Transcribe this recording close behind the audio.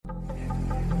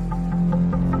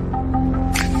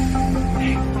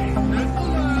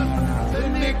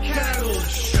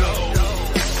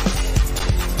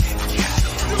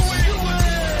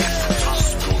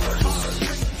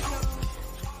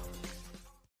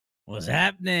What's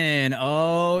happening?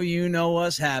 Oh, you know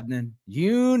what's happening.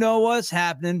 You know what's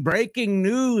happening. Breaking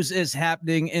news is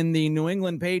happening in the New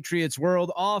England Patriots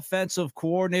world. Offensive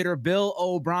coordinator Bill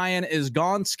O'Brien is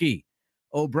gone ski.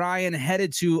 O'Brien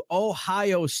headed to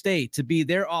Ohio State to be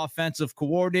their offensive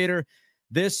coordinator.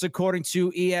 This, according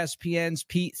to ESPN's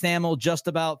Pete Thamel, just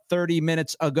about 30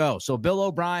 minutes ago. So Bill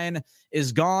O'Brien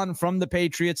is gone from the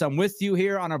Patriots. I'm with you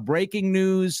here on a breaking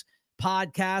news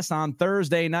podcast on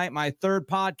Thursday night, my third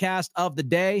podcast of the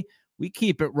day. We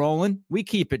keep it rolling. We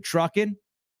keep it trucking.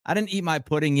 I didn't eat my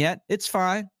pudding yet. It's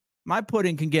fine. My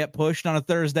pudding can get pushed on a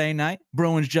Thursday night.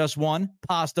 Bruins just won.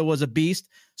 Pasta was a beast.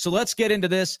 So let's get into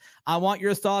this. I want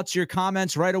your thoughts, your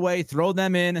comments right away. Throw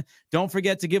them in. Don't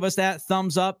forget to give us that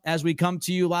thumbs up as we come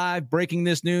to you live, breaking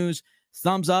this news.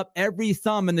 Thumbs up. Every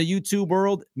thumb in the YouTube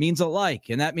world means a like,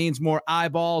 and that means more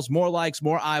eyeballs, more likes,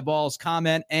 more eyeballs.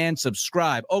 Comment and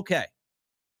subscribe. Okay.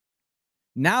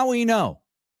 Now we know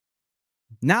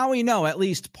at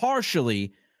least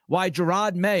partially why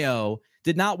Jerod Mayo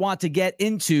did not want to get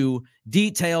into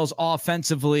details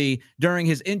offensively during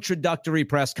his introductory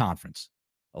press conference.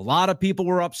 A lot of people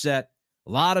were upset.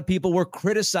 A lot of people were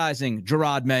criticizing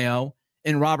Jerod Mayo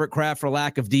and Robert Kraft for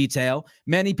lack of detail.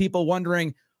 Many people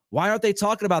wondering, why aren't they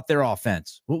talking about their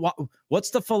offense?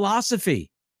 What's the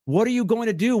philosophy? What are you going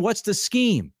to do? What's the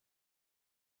scheme?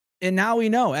 And now we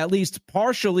know at least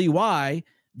partially why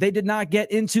they did not get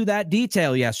into that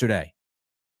detail yesterday.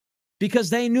 Because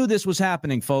they knew this was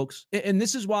happening, folks. And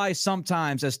this is why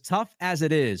sometimes, as tough as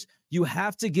it is, you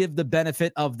have to give the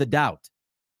benefit of the doubt.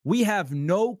 We have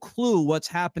no clue what's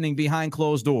happening behind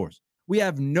closed doors. We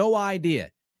have no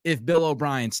idea if Bill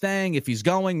O'Brien's staying, if he's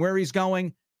going, where he's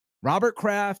going. Robert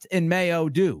Kraft and Mayo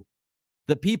do.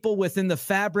 The people within the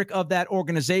fabric of that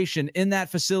organization in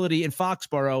that facility in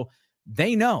Foxborough,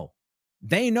 they know.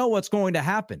 They know what's going to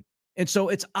happen. And so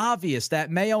it's obvious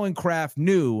that Mayo and Kraft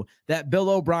knew that Bill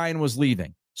O'Brien was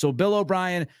leaving. So Bill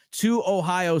O'Brien to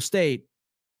Ohio State,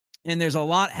 and there's a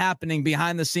lot happening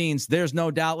behind the scenes. There's no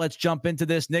doubt. Let's jump into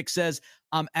this. Nick says,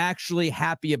 I'm actually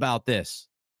happy about this.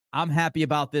 I'm happy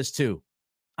about this too.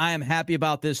 I am happy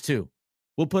about this too.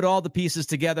 We'll put all the pieces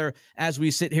together as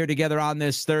we sit here together on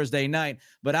this Thursday night.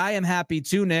 But I am happy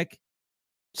too, Nick.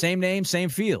 Same name, same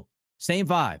feel, same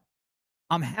vibe.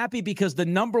 I'm happy because the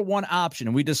number one option,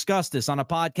 and we discussed this on a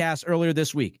podcast earlier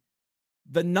this week,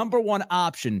 the number one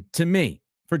option to me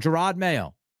for Jerod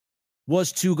Mayo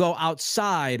was to go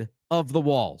outside of the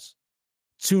walls,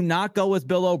 to not go with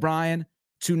Bill O'Brien,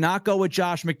 to not go with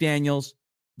Josh McDaniels.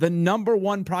 The number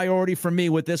one priority for me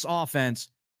with this offense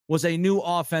was a new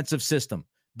offensive system.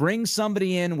 Bring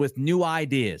somebody in with new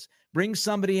ideas. Bring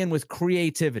somebody in with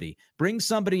creativity. Bring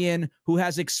somebody in who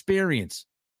has experience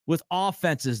with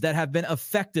offenses that have been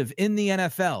effective in the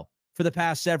NFL for the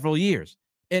past several years.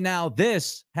 And now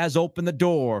this has opened the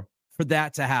door for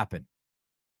that to happen.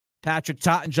 Patrick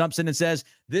Totten jumps in and says,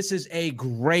 this is a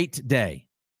great day.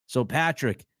 So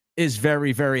Patrick is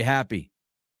very, very happy.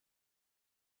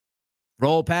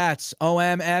 Roll Pats,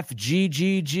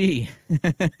 OMFGGG.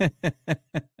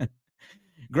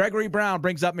 Gregory Brown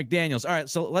brings up McDaniels. All right,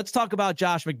 so let's talk about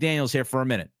Josh McDaniels here for a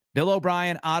minute. Bill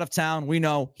O'Brien out of town. We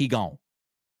know he gone.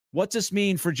 What's this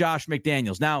mean for Josh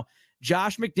McDaniels? Now,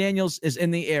 Josh McDaniels is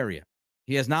in the area.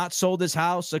 He has not sold his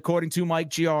house, according to Mike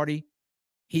Giardi.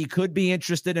 He could be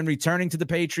interested in returning to the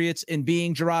Patriots and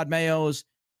being Jerod Mayo's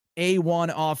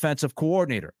A1 offensive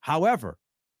coordinator. However,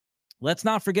 let's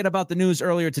not forget about the news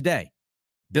earlier today.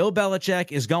 Bill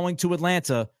Belichick is going to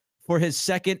Atlanta for his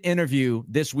second interview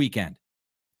this weekend.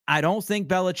 I don't think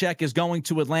Belichick is going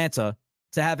to Atlanta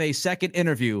to have a second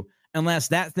interview unless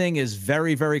that thing is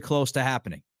very, very close to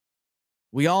happening.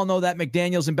 We all know that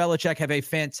McDaniels and Belichick have a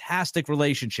fantastic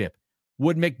relationship.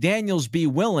 Would McDaniels be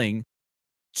willing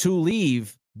to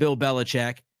leave Bill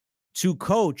Belichick to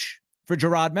coach for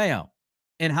Jerod Mayo?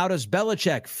 And how does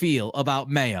Belichick feel about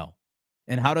Mayo?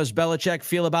 And how does Belichick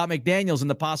feel about McDaniels and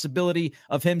the possibility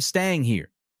of him staying here?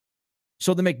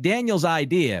 So the McDaniels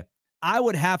idea, I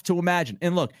would have to imagine,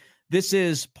 and look, this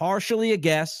is partially a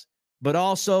guess, but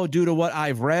also due to what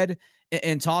I've read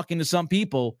and talking to some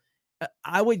people,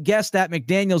 I would guess that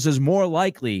McDaniels is more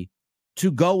likely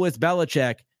to go with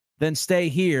Belichick than stay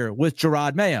here with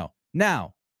Jerod Mayo.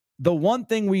 Now, the one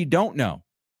thing we don't know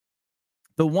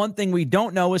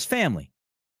is family.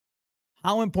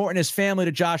 How important is family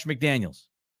to Josh McDaniels?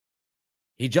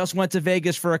 He just went to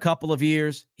Vegas for a couple of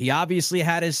years. He obviously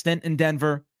had his stint in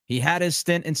Denver. He had his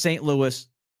stint in St. Louis.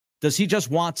 Does he just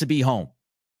want to be home?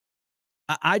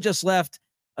 I just left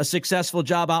a successful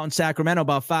job out in Sacramento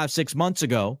about 5-6 months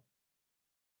ago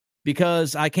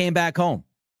because I came back home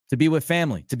to be with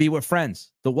family, to be with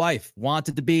friends. The wife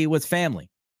wanted to be with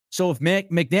family. So if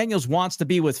McDaniels wants to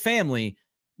be with family,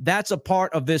 that's a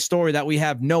part of this story that we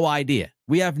have no idea.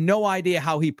 We have no idea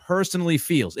how he personally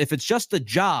feels. If it's just a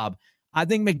job, I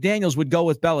think McDaniels would go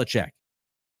with Belichick.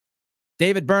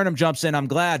 David Burnham jumps in. I'm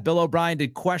glad Bill O'Brien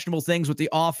did questionable things with the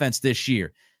offense this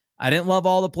year. I didn't love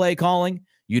all the play calling.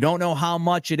 You don't know how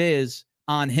much it is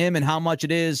on him and how much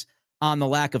it is on the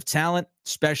lack of talent,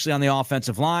 especially on the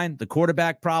offensive line, the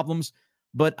quarterback problems.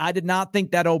 But I did not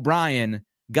think that O'Brien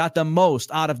got the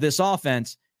most out of this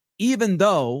offense, even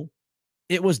though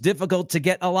it was difficult to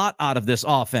get a lot out of this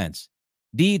offense.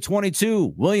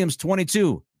 D22, Williams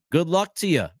 22. Good luck to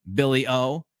you, Billy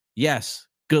O. Yes,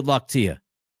 good luck to you.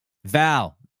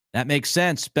 Val, that makes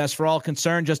sense. Best for all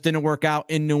concerned, just didn't work out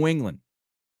in New England.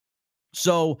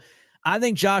 So I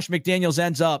think Josh McDaniels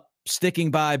ends up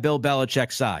sticking by Bill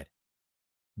Belichick's side.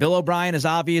 Bill O'Brien is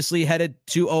obviously headed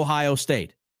to Ohio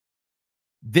State.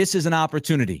 This is an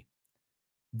opportunity.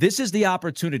 This is the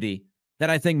opportunity that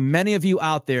I think many of you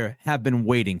out there have been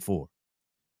waiting for.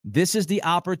 This is the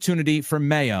opportunity for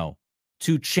Mayo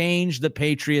to change the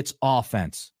Patriots'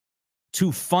 offense,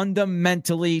 to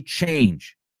fundamentally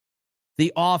change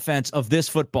the offense of this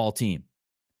football team,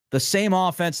 the same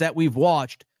offense that we've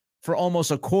watched for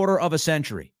almost a quarter of a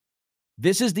century.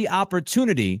 This is the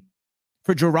opportunity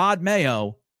for Jerod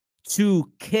Mayo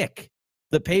to kick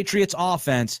the Patriots'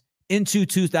 offense into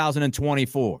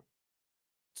 2024.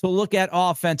 To look at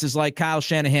offenses like Kyle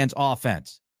Shanahan's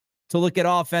offense, to look at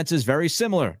offenses very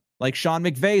similar like Sean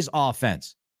McVay's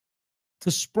offense, to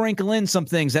sprinkle in some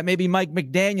things that maybe Mike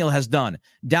McDaniel has done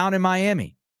down in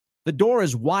Miami. The door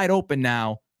is wide open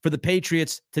now for the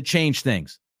Patriots to change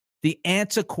things. The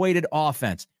antiquated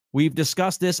offense. We've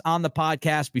discussed this on the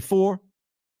podcast before,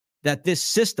 that this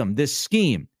system, this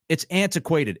scheme, it's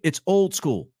antiquated. It's old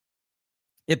school.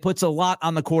 It puts a lot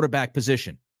on the quarterback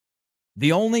position.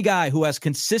 The only guy who has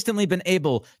consistently been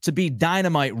able to be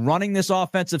dynamite running this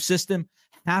offensive system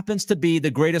happens to be the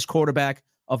greatest quarterback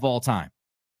of all time.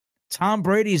 Tom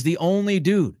Brady is the only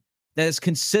dude that has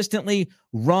consistently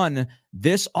run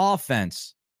this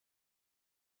offense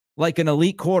like an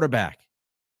elite quarterback.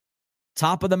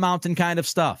 Top of the mountain kind of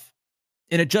stuff.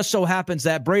 And it just so happens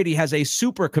that Brady has a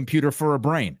supercomputer for a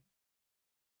brain.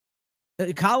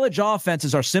 College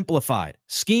offenses are simplified.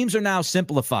 Schemes are now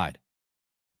simplified.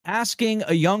 Asking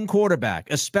a young quarterback,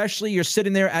 especially you're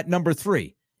sitting there at number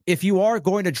 3, if you are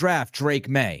going to draft Drake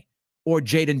May or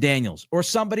Jaden Daniels or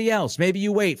somebody else, maybe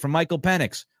you wait for Michael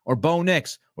Penix or Bo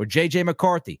Nix or J.J.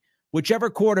 McCarthy,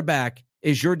 whichever quarterback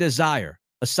is your desire,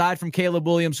 aside from Caleb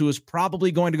Williams, who is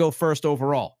probably going to go first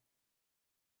overall.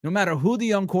 No matter who the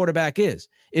young quarterback is,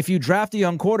 if you draft a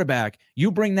young quarterback,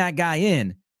 you bring that guy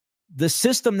in. The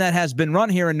system that has been run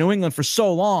here in New England for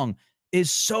so long is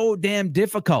so damn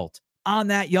difficult on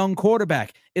that young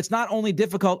quarterback. It's not only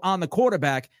difficult on the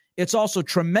quarterback, it's also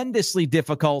tremendously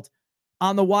difficult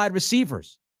on the wide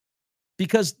receivers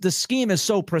because the scheme is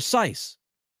so precise.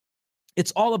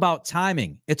 It's all about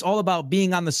timing. It's all about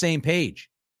being on the same page.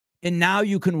 And now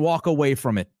you can walk away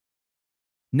from it.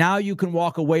 Now you can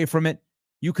walk away from it.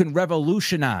 You can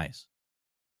revolutionize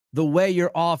the way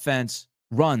your offense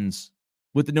runs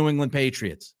with the New England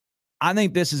Patriots. I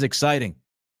think this is exciting.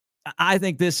 I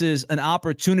think this is an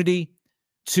opportunity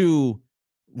to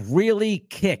really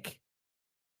kick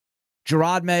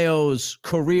Jerod Mayo's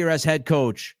career as head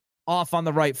coach off on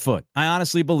the right foot. I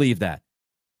honestly believe that.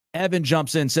 Evan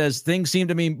jumps in, says, things seem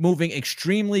to be moving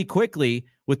extremely quickly.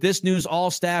 With this news, all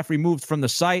staff removed from the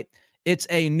site. It's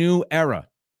a new era.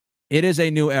 It is a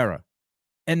new era.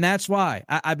 And that's why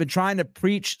I've been trying to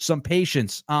preach some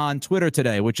patience on Twitter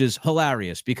today, which is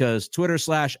hilarious because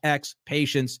Twitter/X,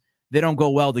 patience, they don't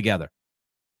go well together.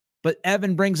 But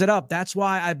Evan brings it up. That's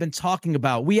why I've been talking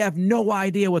about. We have no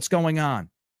idea what's going on.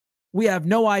 We have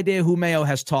no idea who Mayo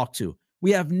has talked to.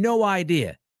 We have no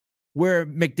idea where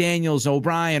McDaniels,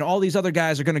 O'Brien, all these other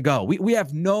guys are going to go. We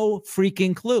have no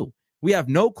freaking clue. We have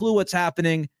no clue what's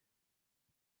happening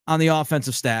on the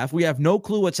offensive staff. We have no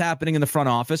clue what's happening in the front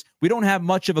office. We don't have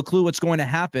much of a clue what's going to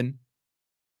happen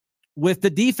with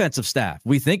the defensive staff.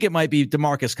 We think it might be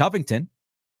DeMarcus Covington.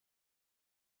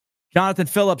 Jonathan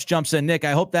Phillips jumps in. Nick,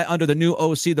 I hope that under the new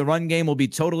OC, the run game will be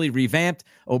totally revamped.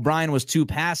 O'Brien was too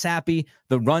pass happy.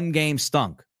 The run game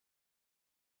stunk.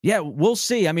 Yeah, we'll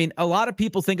see. I mean, a lot of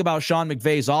people think about Sean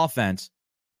McVay's offense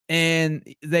and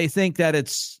they think that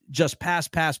it's just pass,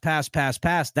 pass, pass, pass,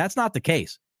 pass. That's not the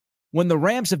case. When the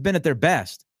Rams have been at their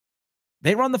best,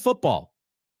 they run the football.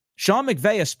 Sean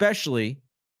McVay especially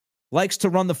likes to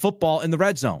run the football in the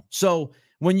red zone. So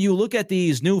when you look at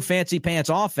these new fancy pants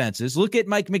offenses, look at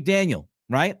Mike McDaniel,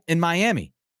 right, in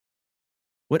Miami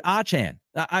with Achan.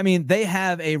 I mean, they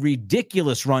have a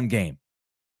ridiculous run game.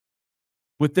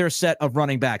 with their set of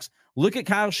running backs. Look at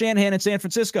Kyle Shanahan in San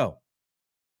Francisco.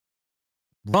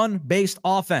 Run-based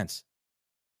offense.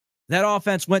 That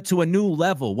offense went to a new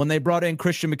level when they brought in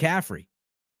Christian McCaffrey.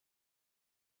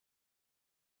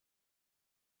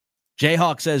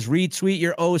 Jayhawk says, retweet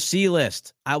your OC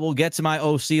list. I will get to my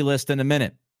OC list in a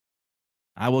minute.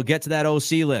 I will get to that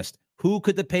OC list. Who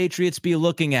could the Patriots be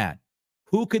looking at?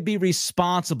 Who could be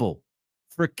responsible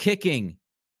for kicking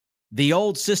the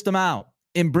old system out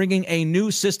and bringing a new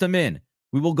system in?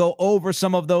 We will go over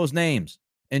some of those names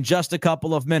in just a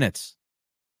couple of minutes.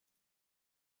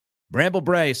 Bramble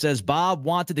Bray says, Bob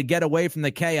wanted to get away from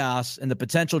the chaos and the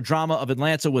potential drama of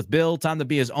Atlanta with Bill. Time to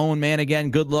be his own man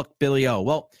again. Good luck, Billy O.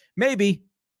 Well, maybe.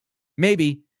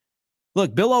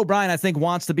 Look, Bill O'Brien, I think,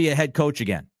 wants to be a head coach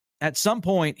again. At some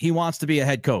point, he wants to be a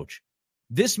head coach.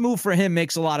 This move for him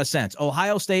makes a lot of sense.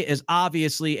 Ohio State is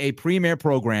obviously a premier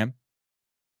program.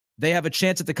 They have a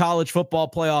chance at the college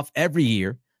football playoff every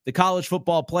year. The college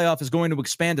football playoff is going to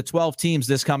expand to 12 teams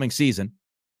this coming season.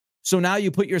 So now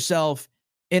you put yourself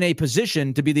in a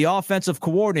position to be the offensive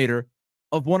coordinator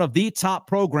of one of the top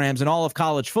programs in all of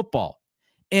college football.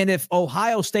 And if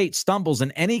Ohio State stumbles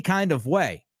in any kind of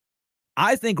way,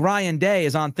 I think Ryan Day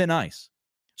is on thin ice.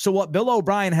 So what Bill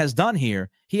O'Brien has done here,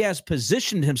 he has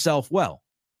positioned himself well.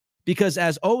 Because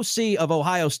as OC of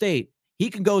Ohio State, he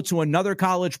can go to another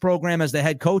college program as the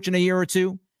head coach in a year or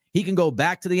two. He can go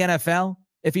back to the NFL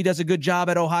if he does a good job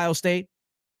at Ohio State.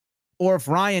 Or if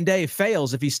Ryan Day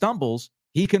fails, if he stumbles,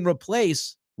 he can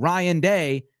replace Ryan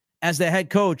Day as the head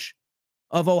coach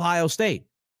of Ohio State,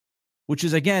 which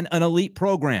is, again, an elite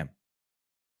program.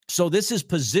 So this is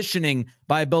positioning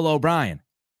by Bill O'Brien.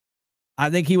 I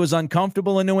think he was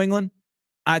uncomfortable in New England.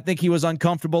 I think he was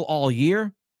uncomfortable all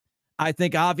year. I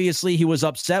think, obviously, he was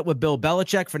upset with Bill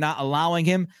Belichick for not allowing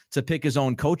him to pick his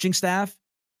own coaching staff.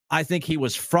 I think he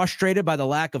was frustrated by the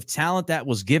lack of talent that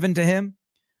was given to him.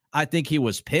 I think he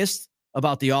was pissed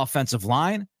about the offensive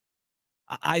line.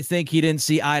 I think he didn't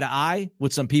see eye to eye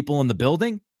with some people in the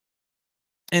building.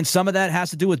 And some of that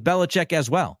has to do with Belichick as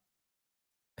well.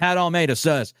 Pat Almeida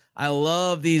says, I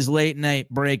love these late night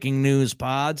breaking news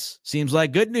pods. Seems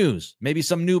like good news. Maybe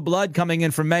some new blood coming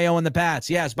in from Mayo and the Pats.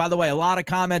 Yes, by the way, a lot of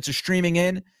comments are streaming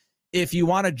in. If you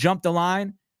want to jump the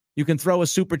line, you can throw a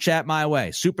super chat my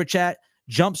way. Super chat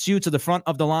jumps you to the front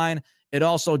of the line. It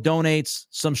also donates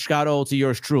some scuttle to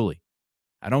yours truly.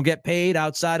 I don't get paid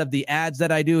outside of the ads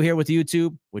that I do here with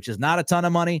YouTube, which is not a ton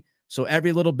of money. So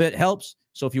every little bit helps.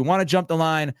 So if you want to jump the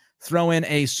line, throw in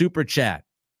a super chat.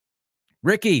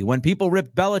 Ricky, when people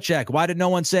rip Belichick, why did no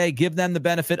one say, give them the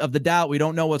benefit of the doubt? We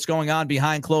don't know what's going on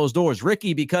behind closed doors.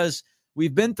 Ricky, because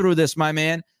we've been through this, my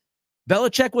man.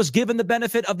 Belichick was given the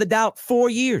benefit of the doubt 4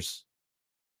 years.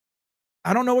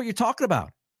 I don't know what you're talking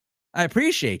about. I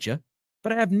appreciate you,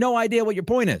 but I have no idea what your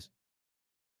point is.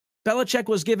 Belichick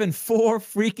was given 4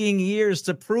 freaking years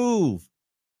to prove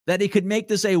that he could make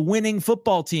this a winning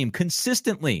football team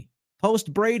consistently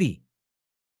post Brady.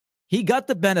 He got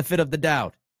the benefit of the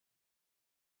doubt.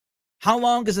 How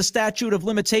long is the statute of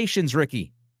limitations,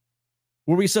 Ricky?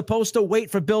 Were we supposed to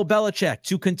wait for Bill Belichick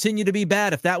to continue to be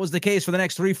bad if that was the case for the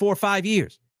next 3, 4, 5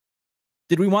 years?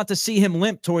 Did we want to see him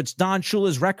limp towards Don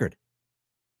Shula's record?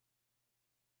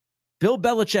 Bill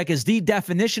Belichick is the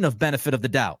definition of benefit of the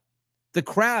doubt. The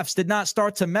Crafts did not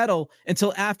start to meddle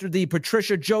until after the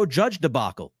Patricia Joe Judge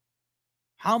debacle.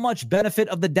 How much benefit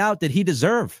of the doubt did he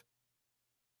deserve?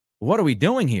 What are we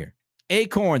doing here?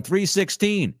 Acorn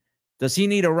 316. Does he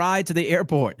need a ride to the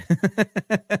airport?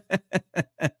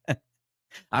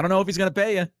 I don't know if he's going to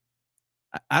pay you.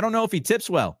 I don't know if he tips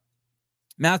well.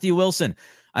 Matthew Wilson.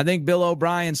 I think Bill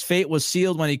O'Brien's fate was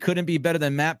sealed when he couldn't be better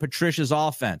than Matt Patricia's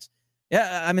offense.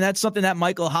 Yeah, I mean, that's something that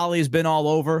Michael Holley has been all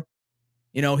over.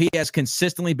 You know, he has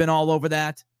consistently been all over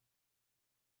that.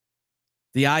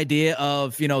 The idea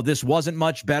of, this wasn't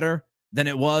much better than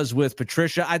it was with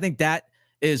Patricia. I think that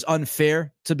is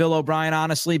unfair to Bill O'Brien,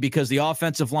 honestly, because the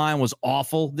offensive line was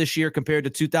awful this year compared to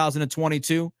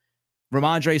 2022.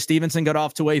 Ramondre Stevenson got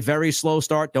off to a very slow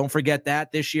start. Don't forget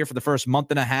that this year for the first month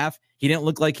and a half. He didn't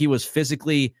look like he was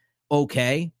physically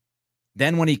okay.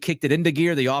 Then when he kicked it into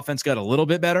gear, the offense got a little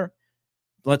bit better.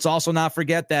 Let's also not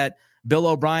forget that Bill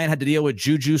O'Brien had to deal with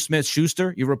Juju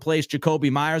Smith-Schuster. You replaced Jacoby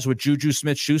Myers with Juju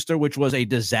Smith-Schuster, which was a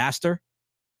disaster.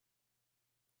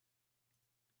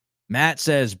 Matt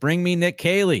says, bring me Nick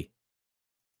Caley.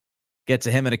 Get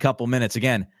to him in a couple minutes.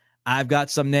 Again, I've got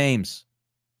some names.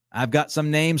 I've got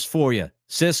some names for you.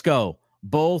 Cisco,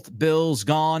 both Bills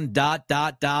gone, ...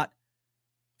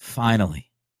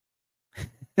 Finally.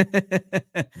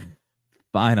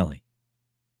 Finally.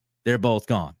 They're both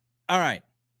gone. All right.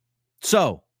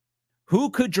 So, Who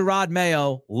could Jerod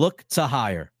Mayo look to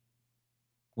hire?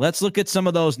 Let's look at some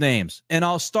of those names. And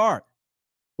I'll start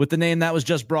with the name that was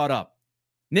just brought up.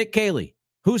 Nick Caley.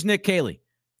 Who's Nick Caley?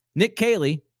 Nick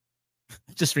Caley,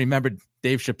 just remembered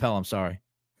Dave Chappelle, I'm sorry.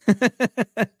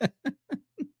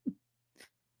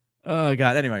 Oh,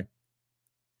 God.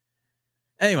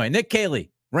 Anyway, Nick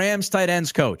Caley, Rams tight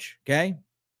ends coach, okay?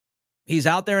 He's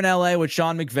out there in L.A. with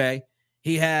Sean McVay.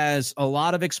 He has a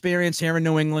lot of experience here in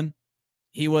New England.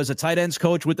 He was a tight ends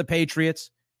coach with the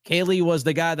Patriots. Caley was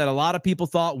the guy that a lot of people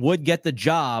thought would get the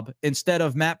job instead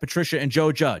of Matt Patricia and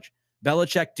Joe Judge.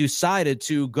 Belichick decided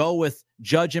to go with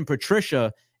Judge and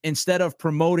Patricia instead of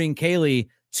promoting Caley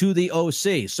to the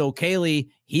OC. So Caley,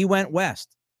 he went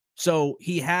west. So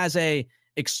he has an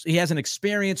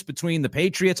experience between the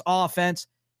Patriots offense,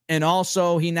 and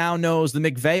also he now knows the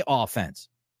McVay offense.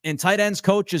 And tight ends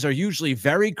coaches are usually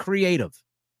very creative.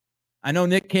 I know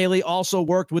Nick Caley also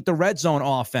worked with the red zone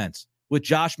offense with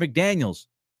Josh McDaniels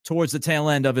towards the tail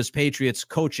end of his Patriots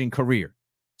coaching career.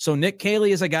 So Nick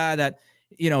Caley is a guy that,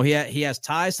 he has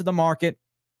ties to the market.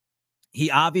 He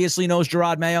obviously knows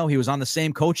Jerod Mayo. He was on the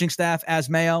same coaching staff as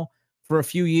Mayo for a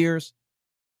few years.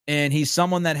 And he's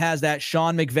someone that has that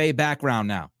Sean McVay background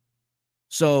now.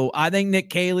 So I think Nick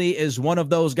Caley is one of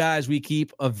those guys we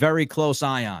keep a very close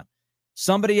eye on.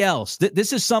 Somebody else.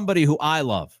 This is somebody who I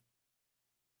love.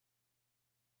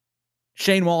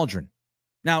 Shane Waldron.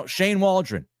 Now, Shane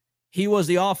Waldron, he was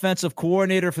the offensive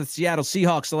coordinator for the Seattle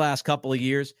Seahawks the last couple of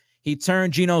years. He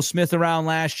turned Geno Smith around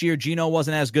last year. Geno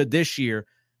wasn't as good this year.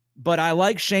 But I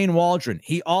like Shane Waldron.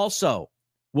 He also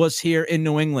was here in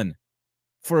New England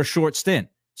for a short stint.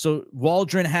 So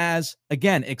Waldron has,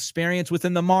 again, experience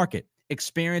within the market,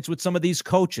 experience with some of these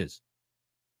coaches.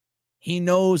 He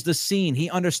knows the scene. He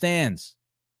understands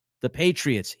the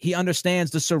Patriots. He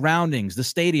understands the surroundings, the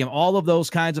stadium, all of those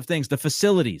kinds of things, the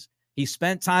facilities. He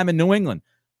spent time in New England,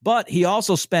 but he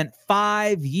also spent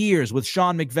 5 years with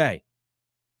Sean McVay.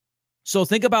 So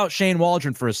think about Shane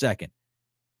Waldron for a second.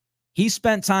 He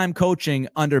spent time coaching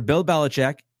under Bill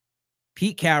Belichick,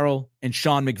 Pete Carroll, and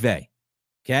Sean McVay.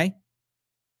 Okay?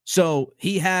 So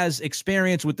he has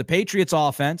experience with the Patriots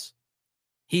offense.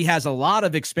 He has a lot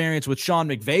of experience with Sean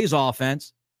McVay's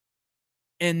offense.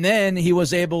 And then he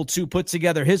was able to put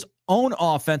together his own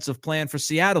offensive plan for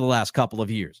Seattle the last couple of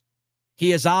years.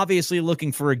 He is obviously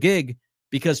looking for a gig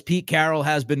because Pete Carroll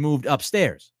has been moved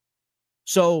upstairs.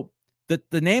 So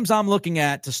the names I'm looking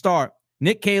at to start,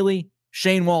 Nick Caley,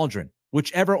 Shane Waldron,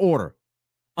 whichever order.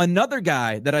 Another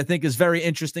guy that I think is very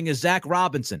interesting is Zach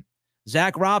Robinson.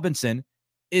 Zach Robinson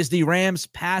is the Rams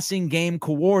passing game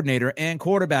coordinator and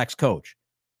quarterbacks coach.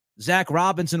 Zach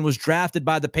Robinson was drafted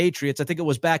by the Patriots. I think it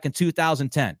was back in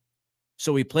 2010.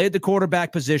 So he played the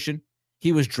quarterback position.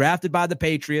 He was drafted by the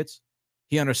Patriots.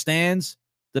 He understands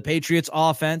the Patriots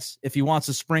offense if he wants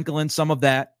to sprinkle in some of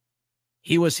that.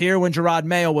 He was here when Jerod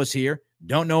Mayo was here.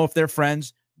 Don't know if they're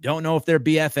friends. Don't know if they're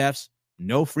BFFs.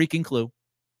 No freaking clue.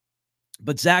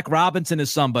 But Zach Robinson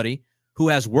is somebody who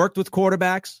has worked with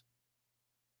quarterbacks.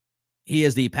 He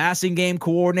is the passing game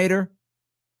coordinator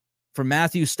for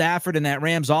Matthew Stafford in that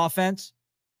Rams offense.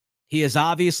 He is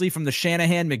obviously from the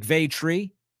Shanahan-McVay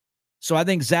tree. So I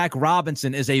think Zach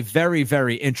Robinson is a very,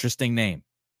 very interesting name.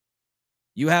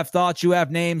 You have thoughts, you have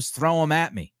names, throw them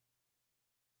at me.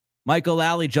 Michael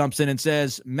Lally jumps in and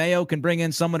says, Mayo can bring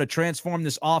in someone to transform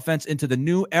this offense into the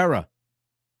new era.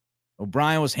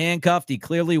 O'Brien was handcuffed. He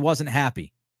clearly wasn't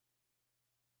happy.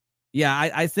 Yeah,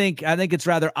 I think it's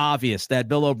rather obvious that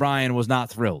Bill O'Brien was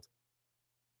not thrilled.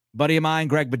 Buddy of mine,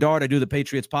 Greg Bedard, I do the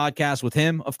Patriots podcast with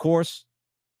him, of course.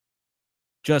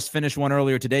 Just finished one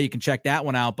earlier today. You can check that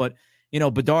one out. But,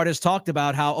 Bedard has talked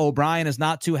about how O'Brien is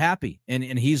not too happy, and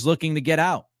he's looking to get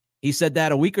out. He said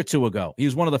that a week or two ago. He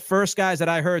was one of the first guys that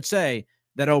I heard say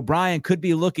that O'Brien could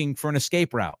be looking for an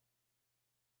escape route.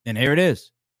 And here it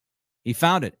is. He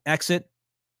found it. Exit,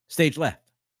 stage left.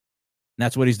 And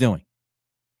that's what he's doing.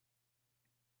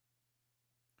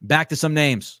 Back to some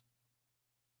names.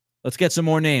 Let's get some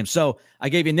more names. So I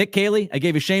gave you Nick Caley. I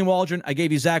gave you Shane Waldron. I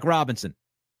gave you Zach Robinson.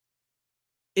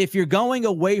 If you're going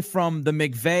away from the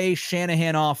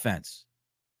McVay-Shanahan offense,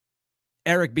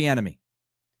 Eric Bieniemy.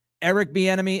 Eric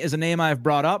Bieniemy is a name I've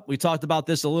brought up. We talked about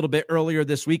this a little bit earlier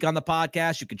this week on the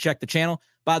podcast. You can check the channel.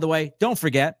 By the way, don't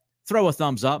forget, throw a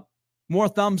thumbs up. More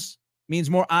thumbs means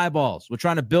more eyeballs. We're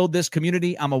trying to build this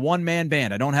community. I'm a one-man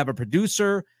band. I don't have a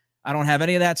producer. I don't have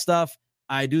any of that stuff.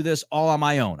 I do this all on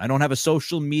my own. I don't have a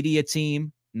social media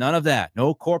team. None of that.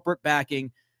 No corporate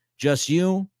backing. Just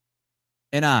you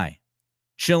and I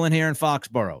chilling here in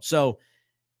Foxborough. So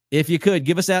if you could,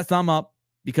 give us that thumb up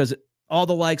because all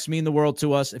the likes mean the world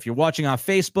to us. If you're watching on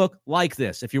Facebook, like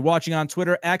this. If you're watching on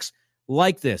Twitter, X,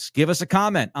 like this. Give us a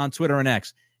comment on Twitter and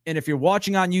X. And if you're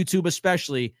watching on YouTube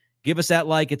especially, give us that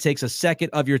like. It takes a second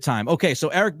of your time. Okay, so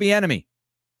Eric Bieniemy,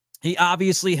 he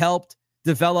obviously helped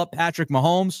develop Patrick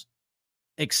Mahomes.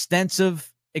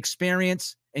 Extensive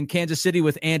experience in Kansas City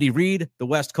with Andy Reid, the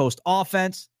West Coast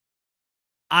offense.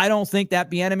 I don't think that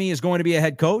Bieniemy is going to be a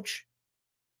head coach.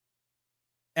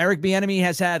 Eric Bieniemy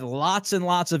has had lots and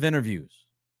lots of interviews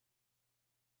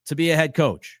to be a head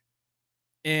coach,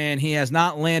 and he has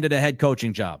not landed a head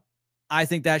coaching job. I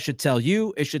think that should tell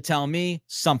you, it should tell me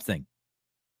something.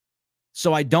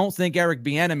 So I don't think Eric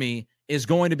Bieniemy is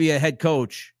going to be a head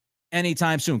coach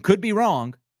anytime soon. Could be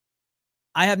wrong.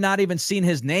 I have not even seen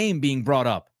his name being brought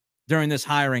up during this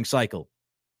hiring cycle.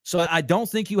 So I don't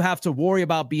think you have to worry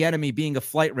about Bieniemy being a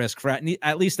flight risk for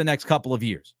at least the next couple of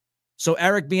years. So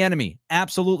Eric Bieniemy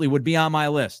absolutely would be on my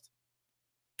list.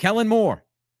 Kellen Moore,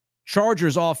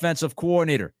 Chargers offensive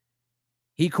coordinator.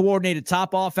 He coordinated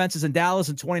top offenses in Dallas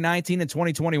in 2019 and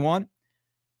 2021.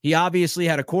 He obviously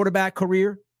had a quarterback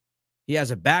career. He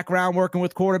has a background working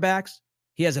with quarterbacks.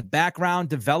 He has a background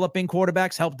developing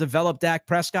quarterbacks, helped develop Dak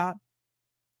Prescott.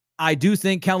 I do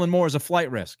think Kellen Moore is a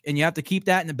flight risk, and you have to keep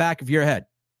that in the back of your head.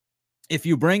 If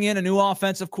you bring in a new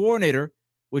offensive coordinator,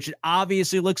 which it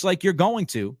obviously looks like you're going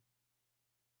to,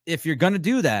 if you're going to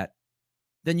do that,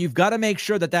 then you've got to make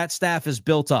sure that that staff is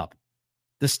built up.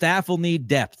 The staff will need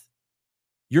depth.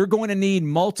 You're going to need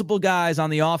multiple guys on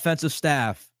the offensive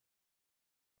staff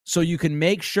so you can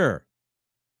make sure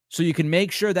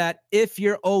that if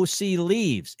your OC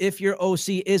leaves, if your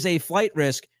OC is a flight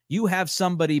risk, you have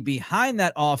somebody behind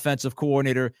that offensive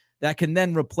coordinator that can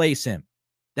then replace him.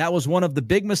 That was one of the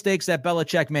big mistakes that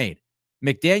Belichick made.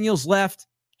 McDaniels left.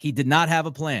 He did not have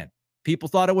a plan. People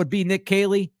thought it would be Nick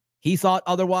Caley. He thought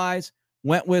otherwise,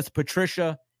 went with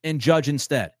Patricia and Judge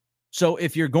instead. So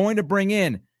if you're going to bring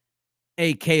in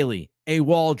a Caley, a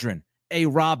Waldron, a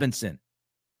Robinson,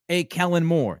 a Kellen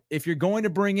Moore, if you're going to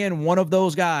bring in one of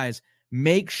those guys,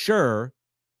 make sure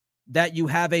that you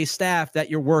have a staff that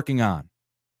you're working on.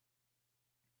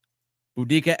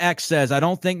 Boudica X says, I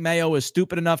don't think Mayo is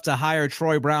stupid enough to hire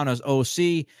Troy Brown as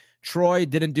OC. Troy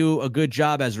didn't do a good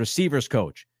job as receivers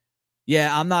coach.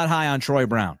 Yeah, I'm not high on Troy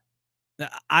Brown.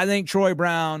 I think Troy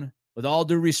Brown, with all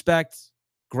due respect,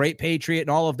 great Patriot and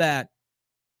all of that,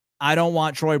 I don't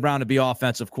want Troy Brown to be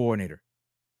offensive coordinator.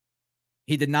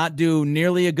 He did not do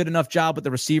nearly a good enough job with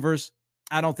the receivers.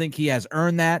 I don't think he has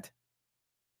earned that.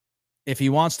 If he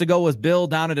wants to go with Bill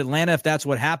down at Atlanta, if that's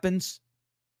what happens,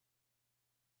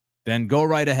 then go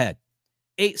right ahead.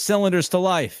 8 cylinders to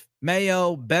life.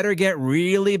 Mayo better get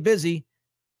really busy.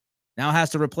 Now has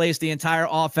to replace the entire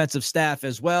offensive staff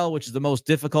as well, which is the most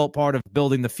difficult part of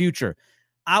building the future.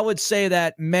 I would say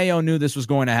that Mayo knew this was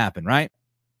going to happen, right?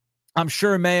 I'm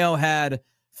sure Mayo had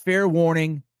fair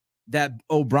warning that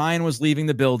O'Brien was leaving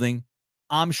the building.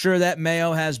 I'm sure that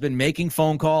Mayo has been making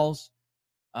phone calls.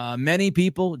 Many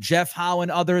people, Jeff Howe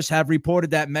and others, have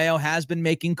reported that Mayo has been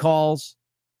making calls.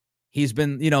 He's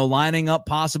been, lining up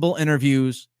possible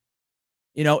interviews.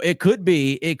 It could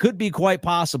be quite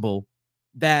possible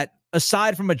that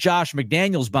aside from a Josh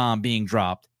McDaniels bomb being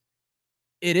dropped,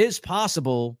 it is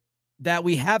possible that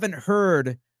we haven't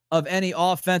heard of any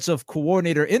offensive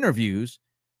coordinator interviews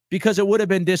because it would have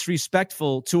been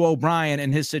disrespectful to O'Brien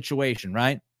and his situation,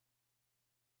 right?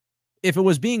 If it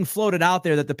was being floated out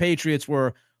there that the Patriots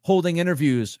were holding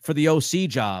interviews for the OC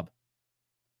job,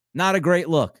 not a great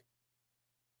look.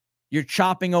 You're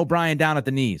chopping O'Brien down at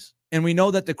the knees. And we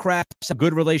know that the Krafts have a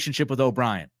good relationship with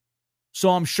O'Brien. So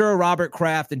I'm sure Robert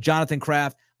Kraft and Jonathan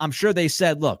Kraft, I'm sure they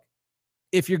said, look,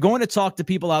 if you're going to talk to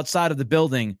people outside of the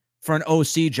building for an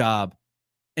OC job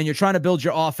and you're trying to build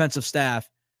your offensive staff,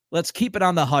 let's keep it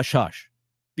on the hush-hush.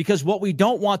 Because what we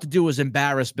don't want to do is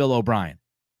embarrass Bill O'Brien.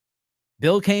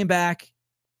 Bill came back.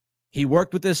 He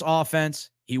worked with this offense.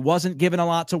 He wasn't given a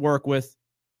lot to work with.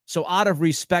 So out of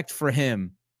respect for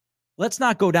him, let's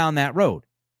not go down that road.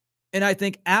 And I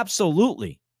think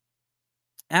absolutely,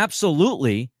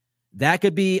 that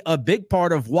could be a big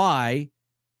part of why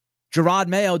Jerod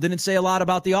Mayo didn't say a lot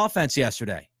about the offense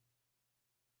yesterday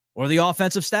or the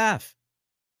offensive staff,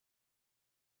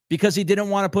 because he didn't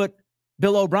want to put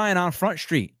Bill O'Brien on Front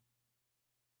Street,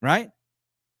 right?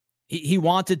 He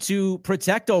wanted to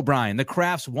protect O'Brien. The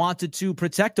Krafts wanted to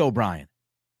protect O'Brien.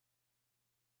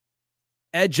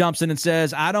 Ed jumps in and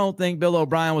says, I don't think Bill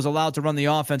O'Brien was allowed to run the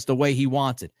offense the way he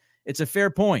wanted. It's a fair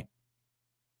point.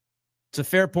 It's a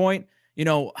fair point.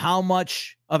 How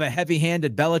much of a heavy hand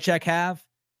did Belichick have?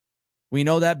 We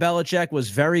know that Belichick was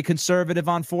very conservative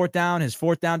on fourth down, his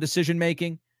fourth down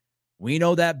decision-making. We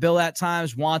know that Bill at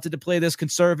times wanted to play this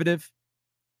conservative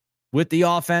with the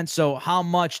offense. So how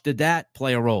much did that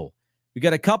play a role? We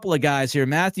got a couple of guys here.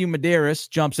 Matthew Medeiros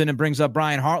jumps in and brings up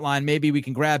Brian Hartline. Maybe we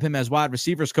can grab him as wide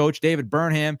receivers coach. David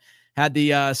Burnham had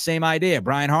the same idea.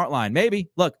 Brian Hartline, maybe.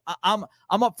 Look, I'm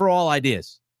up for all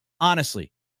ideas,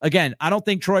 honestly. Again, I don't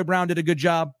think Troy Brown did a good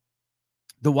job.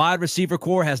 The wide receiver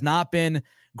core has not been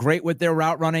great with their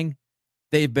route running.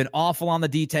 They've been awful on the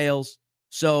details.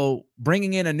 So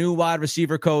bringing in a new wide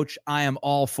receiver coach, I am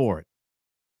all for it.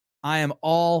 I am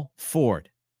all for it.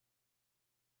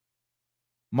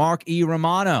 Mark E.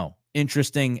 Romano,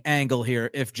 interesting angle here.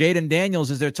 If Jaden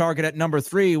Daniels is their target at number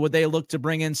 3, would they look to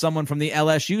bring in someone from the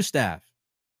LSU staff?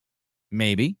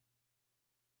 Maybe.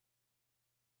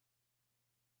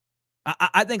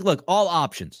 I think, look, all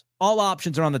options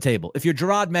are on the table. If you're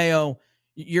Jerod Mayo,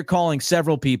 you're calling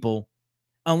several people,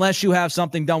 unless you have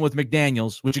something done with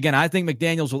McDaniels, which, again, I think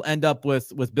McDaniels will end up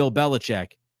with Bill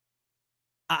Belichick.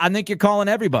 I think you're calling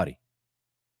everybody.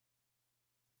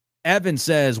 Evan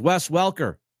says, Wes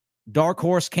Welker, dark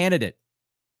horse candidate.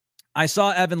 I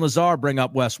saw Evan Lazar bring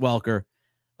up Wes Welker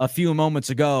a few moments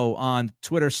ago on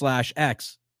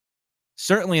Twitter/X.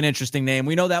 Certainly an interesting name.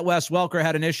 We know that Wes Welker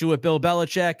had an issue with Bill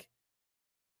Belichick.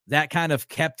 That kind of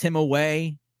kept him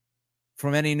away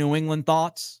from any New England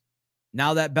thoughts.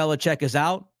 Now that Belichick is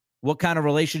out, what kind of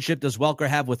relationship does Welker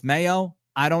have with Mayo?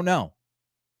 I don't know.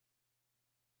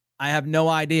 I have no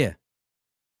idea.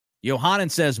 Johanan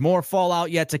says, more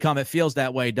fallout yet to come. It feels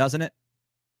that way, doesn't it?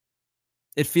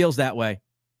 It feels that way.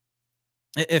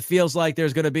 It feels like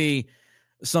there's going to be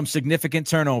some significant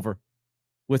turnover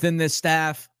within this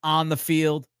staff, on the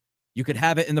field. You could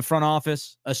have it in the front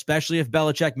office, especially if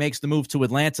Belichick makes the move to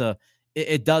Atlanta.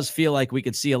 It does feel like we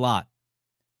could see a lot.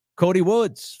 Cody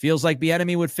Woods feels like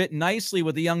Bieniemy would fit nicely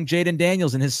with the young Jaden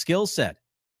Daniels and his skill set.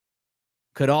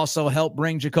 Could also help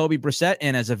bring Jacoby Brissett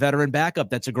in as a veteran backup.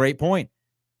 That's a great point.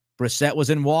 Brissett was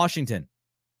in Washington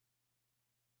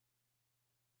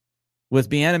with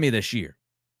Bieniemy this year.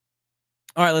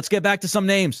 All right, let's get back to some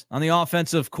names on the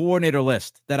offensive coordinator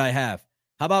list that I have.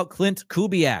 How about Clint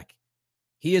Kubiak?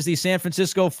 He is the San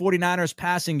Francisco 49ers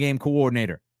passing game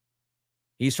coordinator.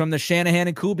 He's from the Shanahan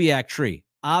and Kubiak tree.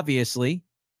 Obviously,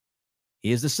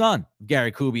 he is the son of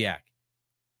Gary Kubiak.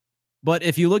 But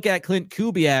if you look at Clint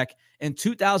Kubiak in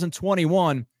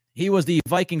 2021, he was the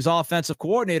Vikings offensive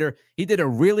coordinator. He did a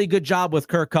really good job with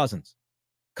Kirk Cousins.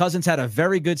 Cousins had a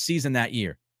very good season that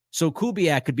year. So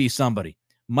Kubiak could be somebody.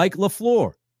 Mike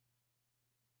LaFleur.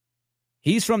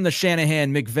 He's from the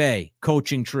Shanahan-McVay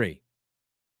coaching tree.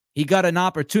 He got an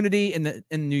opportunity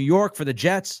in New York for the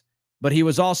Jets, but he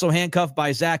was also handcuffed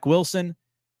by Zach Wilson.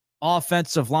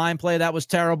 Offensive line play, that was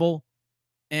terrible.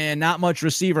 And not much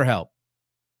receiver help.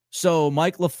 So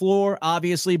Mike LaFleur,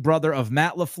 obviously brother of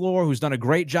Matt LaFleur, who's done a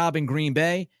great job in Green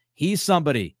Bay. He's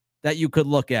somebody that you could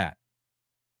look at.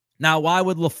 Now, why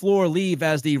would LaFleur leave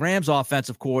as the Rams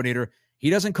offensive coordinator? He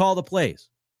doesn't call the plays.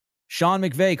 Sean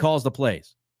McVay calls the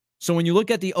plays. So when you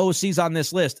look at the OCs on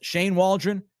this list, Shane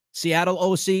Waldron, Seattle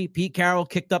OC, Pete Carroll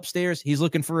kicked upstairs. He's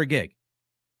looking for a gig.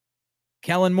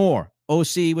 Kellen Moore,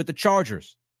 OC with the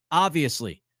Chargers.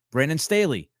 Obviously, Brandon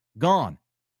Staley, gone.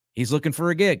 He's looking for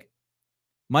a gig.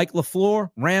 Mike LaFleur,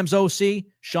 Rams OC,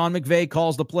 Sean McVay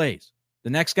calls the plays. The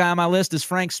next guy on my list is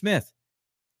Frank Smith.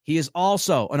 He is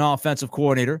also an offensive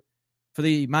coordinator for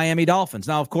the Miami Dolphins.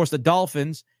 Now, of course, the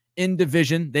Dolphins in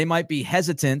division, they might be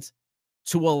hesitant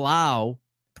to allow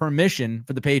permission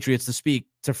for the Patriots to speak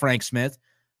to Frank Smith,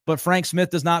 but Frank Smith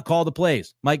does not call the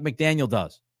plays. Mike McDaniel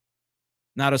does.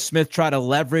 Now, does Smith try to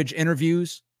leverage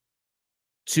interviews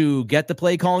to get the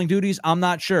play calling duties? I'm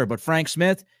not sure, but Frank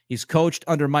Smith, he's coached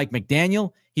under Mike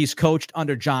McDaniel. He's coached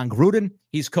under John Gruden.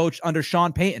 He's coached under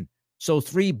Sean Payton. So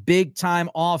 3 big-time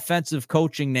offensive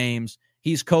coaching names.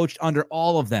 He's coached under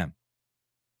all of them.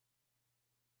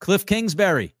 Cliff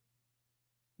Kingsbury.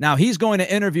 Now, he's going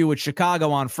to interview with Chicago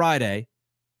on Friday,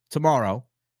 tomorrow,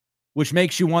 which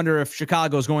makes you wonder if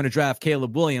Chicago is going to draft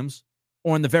Caleb Williams,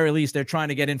 or in the very least, they're trying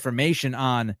to get information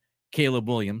on Caleb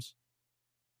Williams.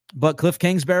 But Cliff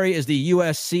Kingsbury is the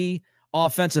USC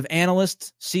offensive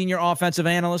analyst, senior offensive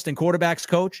analyst and quarterbacks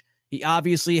coach. He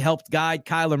obviously helped guide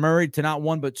Kyler Murray to not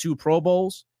 1 but 2 Pro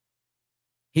Bowls.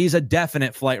 He's a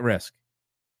definite flight risk.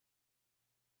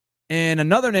 And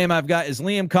another name I've got is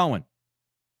Liam Cohen.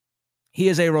 He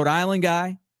is a Rhode Island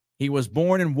guy. He was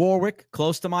born in Warwick,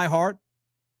 close to my heart.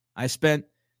 I spent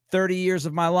 30 years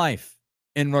of my life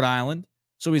in Rhode Island.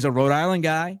 So he's a Rhode Island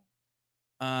guy.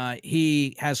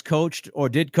 He has coached or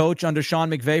did coach under Sean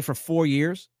McVay for 4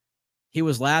 years. He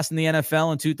was last in the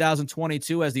NFL in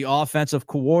 2022 as the offensive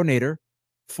coordinator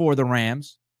for the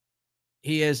Rams.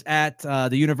 He is at the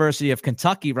University of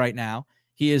Kentucky right now.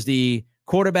 He is the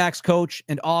quarterbacks coach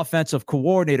and offensive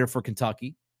coordinator for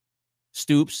Kentucky.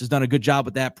 Stoops has done a good job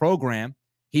with that program.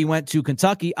 He went to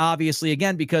Kentucky, obviously,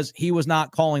 again, because he was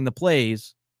not calling the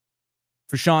plays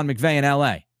for Sean McVay in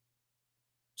L.A.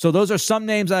 So those are some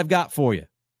names I've got for you.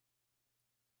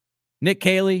 Nick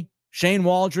Caley, Shane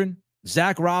Waldron,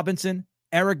 Zach Robinson,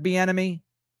 Eric Bieniemy,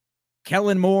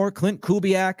 Kellen Moore, Clint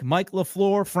Kubiak, Mike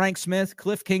LaFleur, Frank Smith,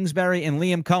 Cliff Kingsbury, and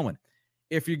Liam Cohen.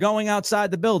 If you're going outside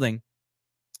the building,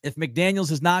 if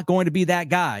McDaniels is not going to be that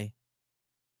guy,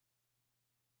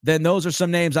 then those are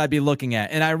some names I'd be looking at.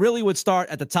 And I really would start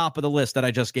at the top of the list that I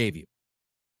just gave you,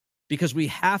 because we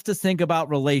have to think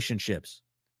about relationships.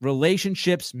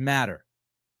 Relationships matter.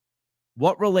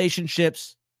 What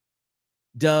relationships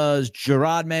does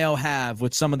Jerod Mayo have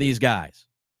with some of these guys?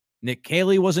 Nick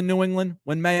Caley was in New England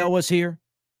when Mayo was here.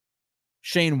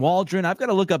 Shane Waldron, I've got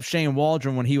to look up Shane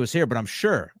Waldron when he was here, but I'm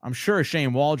sure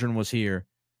Shane Waldron was here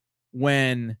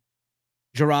when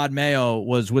Jerod Mayo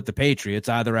was with the Patriots,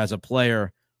 either as a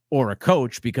player or a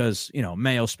coach, because,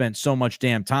 Mayo spent so much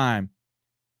damn time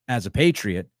as a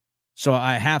Patriot. So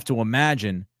I have to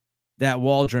imagine that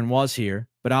Waldron was here,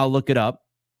 but I'll look it up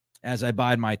as I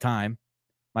bide my time.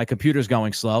 My computer's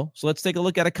going slow, so let's take a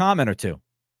look at a comment or two.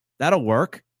 That'll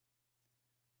work.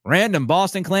 Random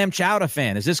Boston Clam Chowder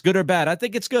fan. Is this good or bad? I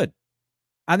think it's good.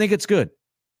 I think it's good.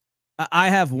 I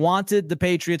have wanted the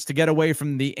Patriots to get away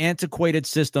from the antiquated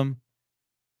system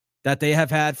that they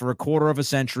have had for a quarter of a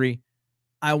century.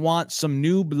 I want some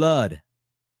new blood.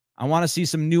 I want to see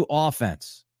some new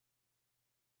offense.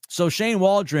 So Shane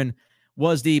Waldron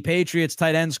was the Patriots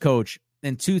tight ends coach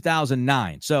in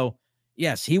 2009. So,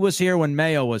 yes, he was here when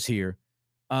Mayo was here,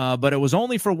 but it was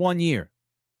only for 1 year.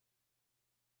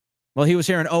 Well, he was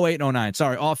here in 08 and 09.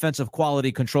 Sorry, offensive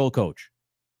quality control coach.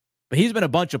 But he's been a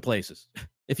bunch of places.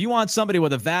 If you want somebody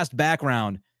with a vast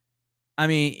background, I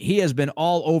mean, he has been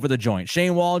all over the joint.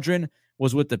 Shane Waldron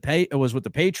was with the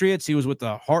Patriots. He was with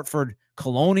the Hartford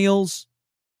Colonials.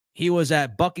 He was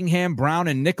at Buckingham, Brown,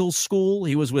 and Nichols School.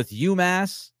 He was with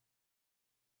UMass.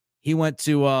 He went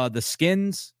to the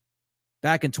Skins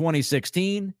back in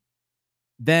 2016.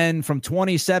 Then from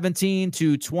 2017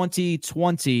 to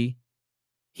 2020,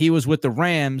 he was with the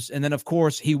Rams. And then, of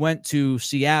course, he went to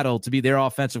Seattle to be their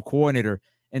offensive coordinator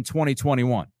in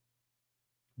 2021.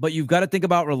 But you've got to think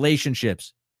about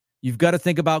relationships. You've got to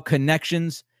think about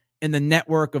connections in the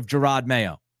network of Jerod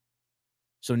Mayo.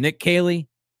 So Nick Caley,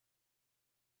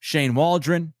 Shane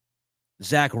Waldron,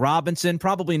 Zach Robinson,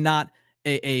 probably not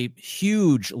a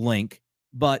huge link,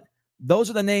 but those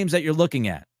are the names that you're looking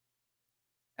at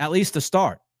least to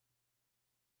start.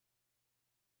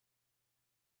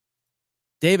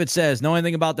 David says, know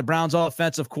anything about the Browns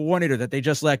offensive coordinator that they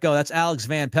just let go? That's Alex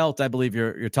Van Pelt, I believe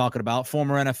you're talking about,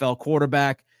 former NFL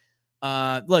quarterback.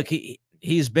 Look,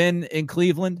 he's been in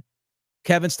Cleveland.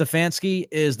 Kevin Stefanski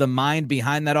is the mind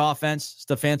behind that offense.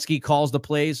 Stefanski calls the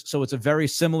plays, so it's a very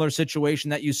similar situation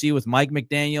that you see with Mike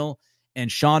McDaniel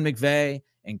and Sean McVay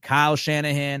and Kyle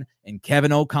Shanahan and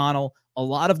Kevin O'Connell. A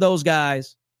lot of those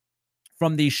guys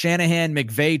from the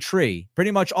Shanahan-McVay tree, pretty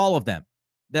much all of them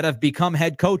that have become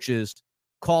head coaches,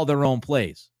 call their own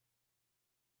plays.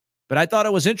 But I thought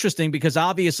it was interesting because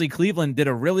obviously Cleveland did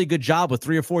a really good job with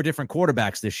 3 or 4 different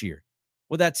quarterbacks this year.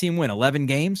 Would that team win 11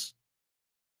 games?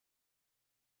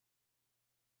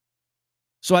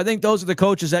 So I think those are the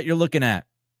coaches that you're looking at.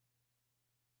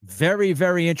 Very,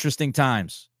 very interesting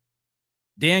times.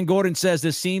 Dan Gordon says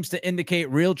this seems to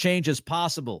indicate real change is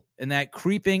possible and that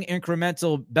creeping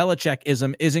incremental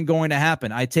Belichickism isn't going to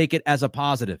happen. I take it as a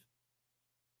positive.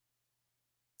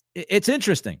 It's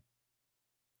interesting.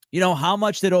 How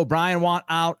much did O'Brien want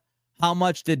out? How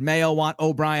much did Mayo want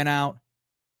O'Brien out?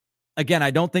 Again,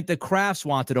 I don't think the Crafts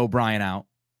wanted O'Brien out.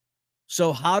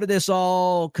 So how did this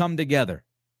all come together?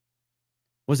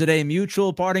 Was it a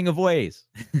mutual parting of ways?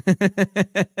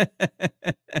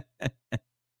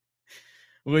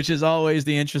 Which is always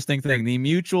the interesting thing, the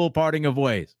mutual parting of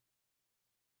ways.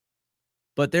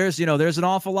 But there's an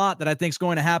awful lot that I think is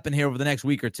going to happen here over the next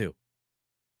week or two.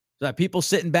 So that people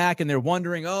sitting back and they're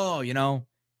wondering,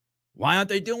 why aren't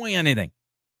they doing anything?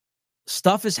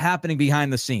 Stuff is happening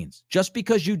behind the scenes. Just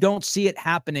because you don't see it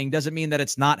happening doesn't mean that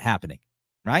it's not happening,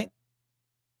 right?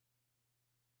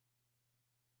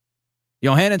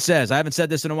 Johannan says, I haven't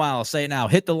said this in a while. I'll say it now.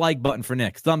 Hit the like button for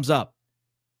Nick. Thumbs up.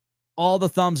 All the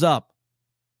thumbs up.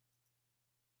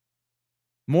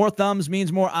 More thumbs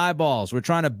means more eyeballs. We're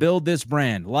trying to build this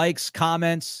brand. Likes,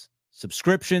 comments,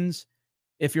 subscriptions.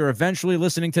 If you're eventually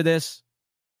listening to this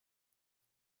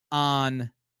on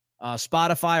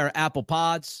Spotify or Apple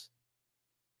Pods,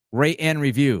 rate and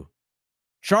review.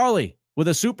 Charlie with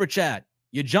a super chat.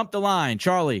 You jumped the line.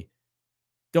 Charlie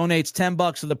donates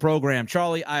 $10 to the program.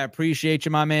 Charlie, I appreciate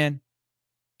you, my man.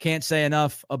 Can't say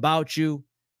enough about you.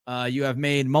 You have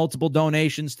made multiple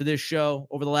donations to this show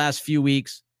over the last few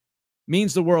weeks.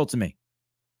 Means the world to me.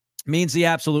 Means the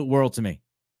absolute world to me.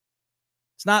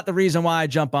 It's not the reason why I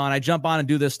jump on. I jump on and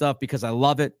do this stuff because I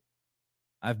love it.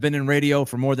 I've been in radio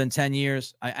for more than 10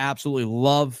 years. I absolutely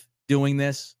love doing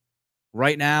this.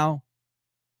 Right now,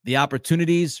 the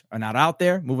opportunities are not out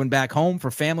there. Moving back home for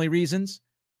family reasons.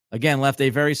 Again, left a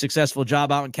very successful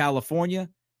job out in California.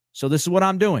 So this is what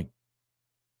I'm doing.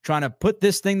 Trying to put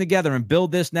this thing together and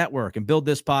build this network and build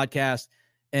this podcast.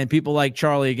 And people like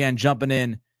Charlie, again, jumping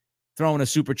in, throwing a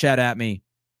super chat at me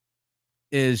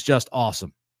is just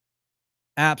awesome.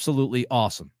 Absolutely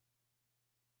awesome.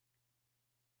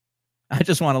 I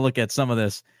just want to look at some of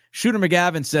this. Shooter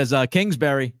McGavin says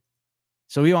Kingsbury.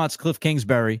 So he wants Cliff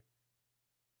Kingsbury.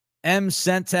 M.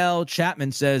 Centel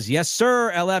Chapman says, yes,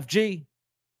 sir, LFG.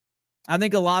 I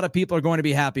think a lot of people are going to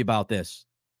be happy about this.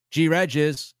 G. Reg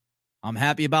is. I'm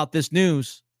happy about this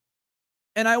news.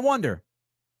 And I wonder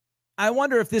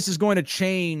if this is going to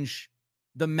change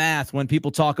the math when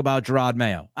people talk about Jerod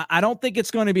Mayo. I don't think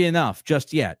it's going to be enough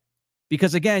just yet.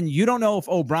 Because, again, you don't know if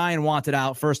O'Brien wanted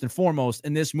out first and foremost,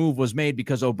 and this move was made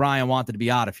because O'Brien wanted to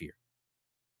be out of here.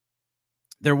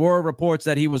 There were reports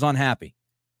that he was unhappy.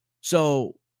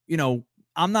 So,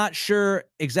 I'm not sure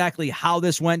exactly how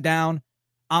this went down.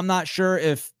 I'm not sure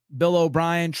if Bill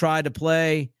O'Brien tried to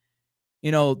play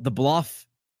the bluff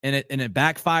and it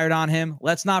backfired on him.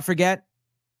 Let's not forget,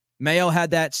 Mayo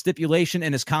had that stipulation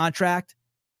in his contract.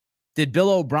 Did Bill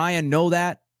O'Brien know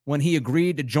that when he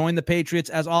agreed to join the Patriots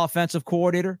as offensive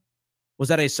coordinator? Was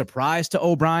that a surprise to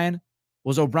O'Brien?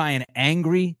 Was O'Brien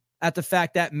angry at the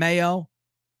fact that Mayo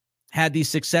had the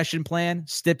succession plan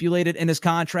stipulated in his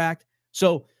contract?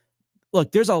 So,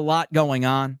 look, there's a lot going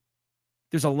on.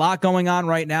 There's a lot going on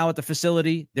right now at the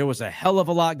facility. There was a hell of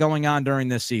a lot going on during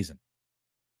this season.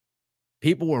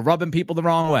 People were rubbing people the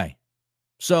wrong way.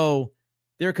 So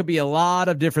there could be a lot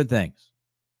of different things.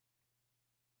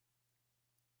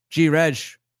 G. Reg,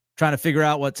 trying to figure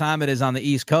out what time it is on the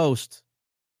East Coast.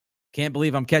 Can't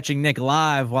believe I'm catching Nick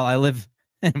live while I live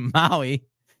in Maui.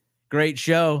 Great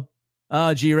show.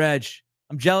 Oh, G. Reg,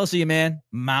 I'm jealous of you, man.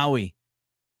 Maui.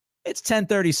 It's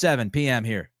 10:37 p.m.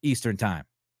 here, Eastern time.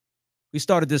 We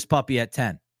started this puppy at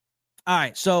 10. All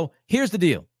right, so here's the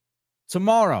deal.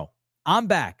 Tomorrow, I'm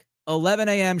back, 11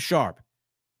 a.m. sharp. I'm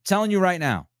telling you right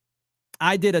now,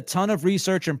 I did a ton of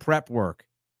research and prep work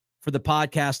for the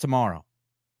podcast tomorrow.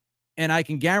 And I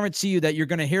can guarantee you that you're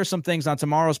going to hear some things on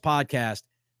tomorrow's podcast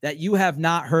that you have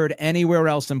not heard anywhere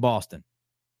else in Boston.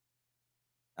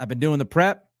 I've been doing the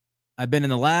prep. I've been in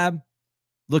the lab,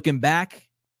 looking back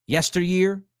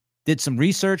yesteryear, did some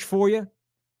research for you.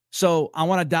 So I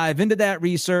want to dive into that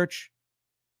research,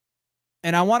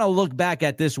 and I want to look back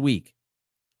at this week.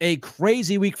 A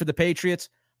crazy week for the Patriots.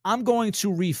 I'm going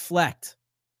to reflect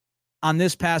on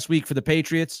this past week for the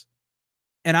Patriots,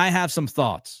 and I have some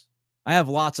thoughts. I have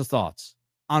lots of thoughts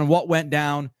on what went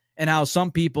down and how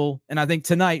some people, and I think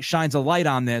tonight shines a light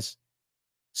on this,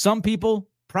 some people,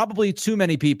 probably too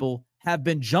many people, have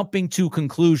been jumping to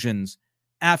conclusions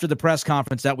after the press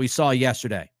conference that we saw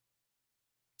yesterday.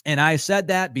 And I said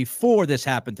that before this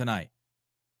happened tonight.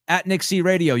 At Nick C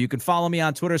Radio, you can follow me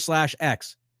on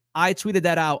Twitter/X. I tweeted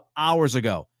that out hours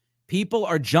ago. People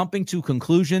are jumping to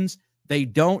conclusions. They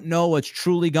don't know what's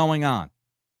truly going on.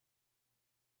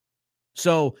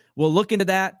 So we'll look into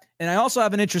that. And I also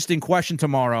have an interesting question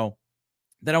tomorrow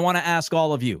that I want to ask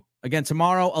all of you. Again,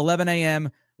 tomorrow, 11 a.m.,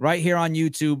 right here on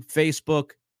YouTube,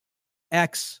 Facebook,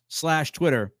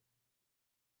 X/Twitter.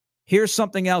 Here's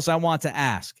something else I want to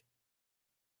ask.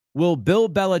 Will Bill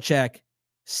Belichick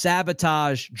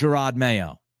sabotage Jerod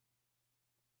Mayo?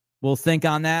 We'll think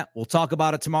on that. We'll talk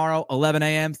about it tomorrow, 11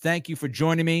 a.m. Thank you for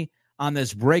joining me on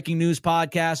this breaking news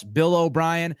podcast. Bill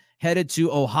O'Brien headed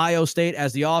to Ohio State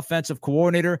as the offensive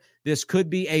coordinator. This could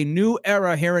be a new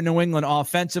era here in New England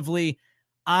offensively.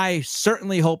 I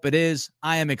certainly hope it is.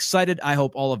 I am excited. I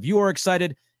hope all of you are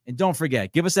excited. And don't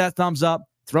forget, give us that thumbs up,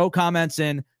 throw comments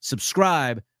in,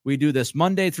 subscribe. We do this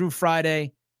Monday through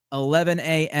Friday, 11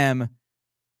 a.m.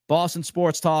 Boston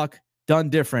Sports Talk, done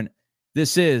different.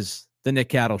 This is the Nick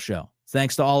Cattle Show.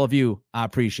 Thanks to all of you. I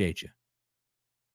appreciate you.